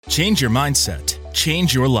Change your mindset.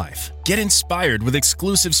 Change your life. Get inspired with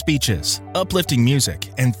exclusive speeches, uplifting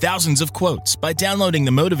music, and thousands of quotes by downloading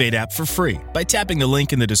the Motivate app for free by tapping the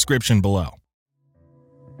link in the description below.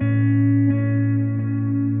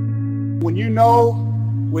 When you know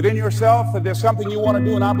within yourself that there's something you want to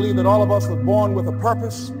do, and I believe that all of us were born with a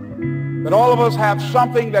purpose, that all of us have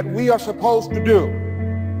something that we are supposed to do,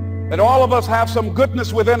 that all of us have some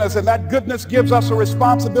goodness within us, and that goodness gives us a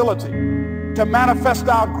responsibility to manifest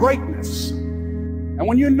our greatness. And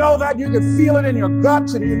when you know that, you can feel it in your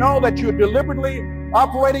guts, and you know that you're deliberately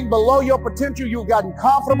operating below your potential. You've gotten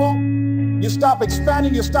comfortable. You stop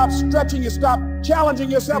expanding. You stop stretching. You stop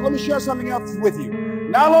challenging yourself. Let me share something else with you.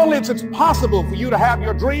 Not only is it possible for you to have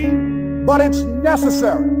your dream, but it's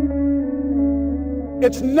necessary.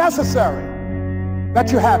 It's necessary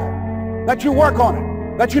that you have it, that you work on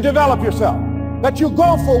it, that you develop yourself, that you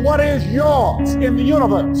go for what is yours in the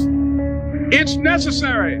universe. It's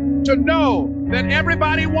necessary to know that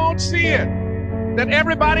everybody won't see it, that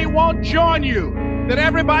everybody won't join you, that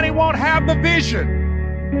everybody won't have the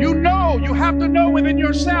vision. You have to know within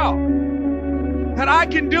yourself that I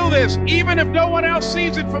can do this. Even if no one else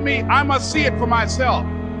sees it for me, I must see it for myself.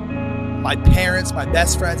 My parents, my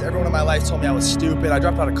best friends, everyone in my life told me I was stupid. I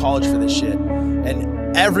dropped out of college for this shit.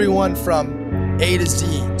 And everyone from A to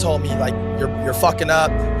Z told me, like, you're fucking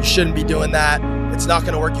up. You shouldn't be doing that. It's not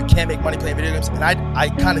going to work. You can't make money playing video games. And I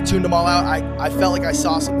kind of tuned them all out. I felt like I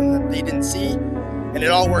saw something that they didn't see, and it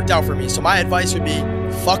all worked out for me. So my advice would be,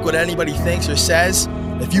 fuck what anybody thinks or says.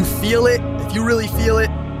 If you feel it, if you really feel it,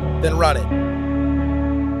 then run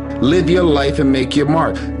it. Live your life and make your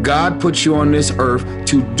mark. God put you on this earth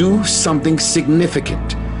to do something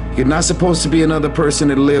significant. You're not supposed to be another person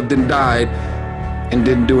that lived and died and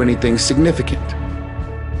didn't do anything significant.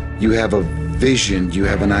 You have a vision, you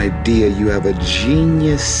have an idea, you have a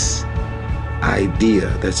genius idea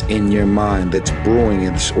that's in your mind, that's brewing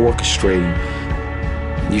and it's orchestrating.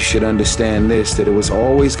 You should understand this, that it was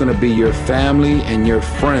always going to be your family and your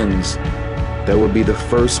friends that would be the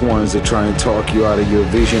first ones to try and talk you out of your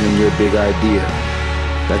vision and your big idea.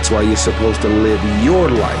 That's why you're supposed to live your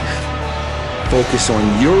life, focus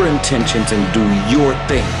on your intentions and do your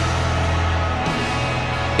thing.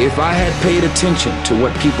 If I had paid attention to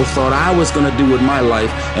what people thought I was going to do with my life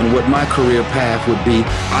and what my career path would be,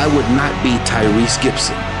 I would not be Tyrese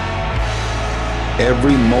Gibson.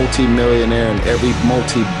 Every multi-millionaire and every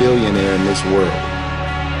multi-billionaire in this world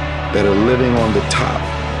that are living on the top,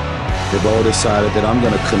 they've all decided that I'm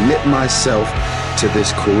going to commit myself to this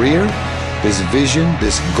career, this vision,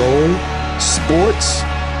 this goal, sports,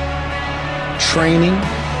 training,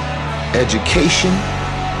 education,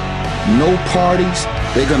 no parties.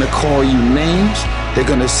 They're going to call you names. They're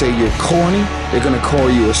going to say you're corny. They're going to call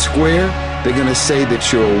you a square. They're going to say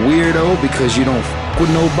that you're a weirdo because you don't f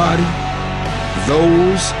with nobody.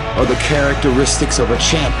 Those are the characteristics of a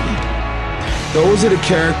champion. Those are the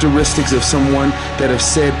characteristics of someone that have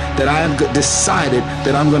said that I have decided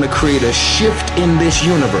that I'm going to create a shift in this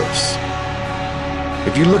universe.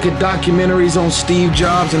 If you look at documentaries on Steve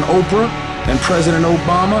Jobs and Oprah and President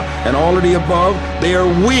Obama and all of the above, they are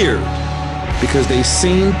weird, because they've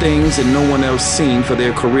seen things that no one else seen for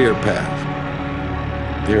their career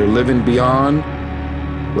path. They're living beyond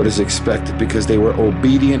what is expected because they were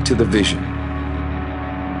obedient to the vision.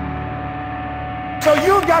 So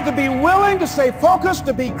you've got to be willing to stay focused,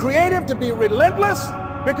 to be creative, to be relentless,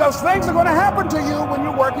 because things are going to happen to you when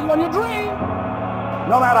you're working on your dream.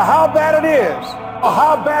 No matter how bad it is or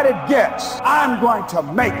how bad it gets, I'm going to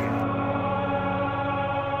make it.